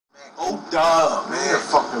Tsfo.W, man.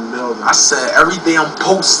 Fucking building. I said every day I'm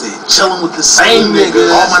posted, chilling with the same niggas.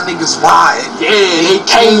 All my niggas riding. Yeah, they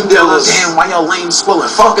cane dealers. Damn, why y'all lame squilling?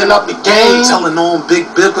 Fucking up the game. Telling on big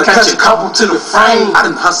bib, but catch a couple to the frame. I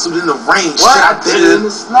done hustled in the rain. What? Shit, I did it in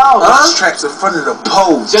the snow. Traps in front of the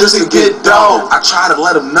pole Just to get dough. I try to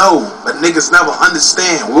let them know, but niggas never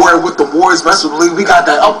understand. War with the warriors, best believe we got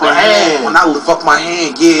that upper hand. When I lift up my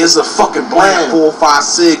hand, yeah, it's a fucking bland. 4 or 5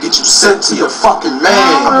 sig, get you sent to your fucking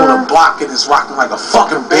man. I'm on a block and it's rocking like a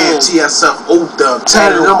fucking band. Tsfo.W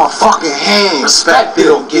tatted on my fucking hand. Respect it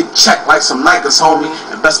or get checked like some Nikers, homie.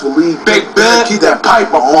 And best believe Big Ben keep that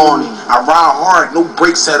piper on me. I ride hard, no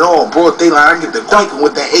brakes at all. Broad daylight, I get the quaking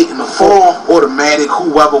with that 8 and the 4. Automatic,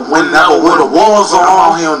 whoever, whenever, when the war's on.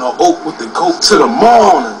 I'm out here on the oak with the coat to the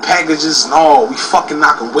morning. Packages and all, we fucking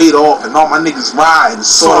knocking weight off, and all my niggas ride.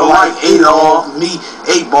 It's sorta like 8 off. Me,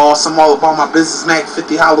 8 balls, I'm all about my business, Mac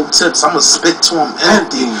 50 hollow tips. I'ma spit to them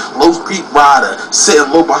empty. Low Creek rider,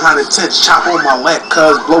 sitting low behind the tent, chop on my lap,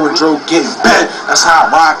 cuz blowing drove getting bent. That's how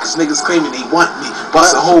I ride, cause niggas claiming they want me.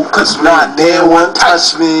 Bust a whole cuts, not damn one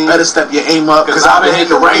touch me. Better step your aim up, cause I been hit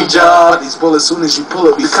the range up. But these bullets, soon as you pull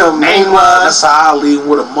it, become nameless. That's how I leave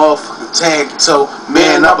with a motherfucking tag toe.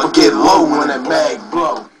 Man up or get low when that mag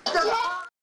blow.